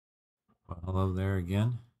Well, hello there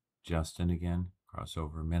again. Justin again,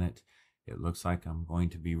 crossover minute. It looks like I'm going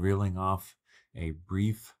to be reeling off a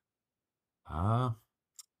brief,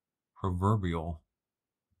 proverbial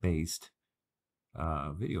based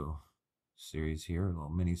video series here, a little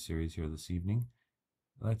mini series here this evening.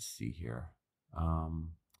 Let's see here.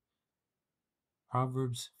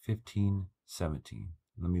 Proverbs 15:17.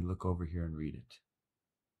 Let me look over here and read it.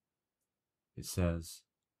 It says,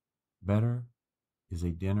 "Better is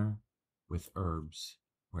a dinner with herbs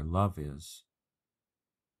where love is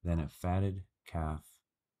than a fatted calf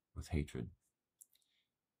with hatred."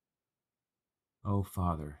 Oh,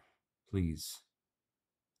 Father, please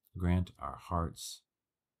grant our hearts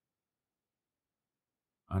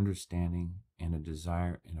understanding and a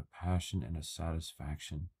desire and a passion and a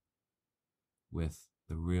satisfaction with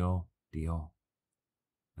the real deal,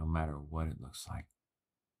 no matter what it looks like.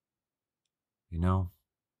 You know,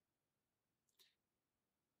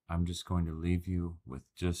 I'm just going to leave you with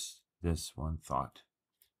just this one thought.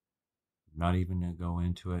 I'm not even going to go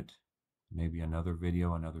into it. Maybe another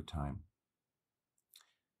video, another time.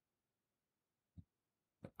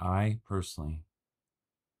 I personally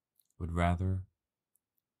would rather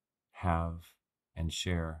have and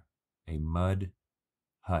share a mud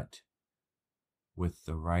hut with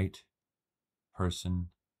the right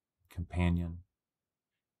person, companion,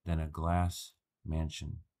 than a glass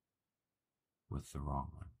mansion with the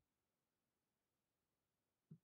wrong one.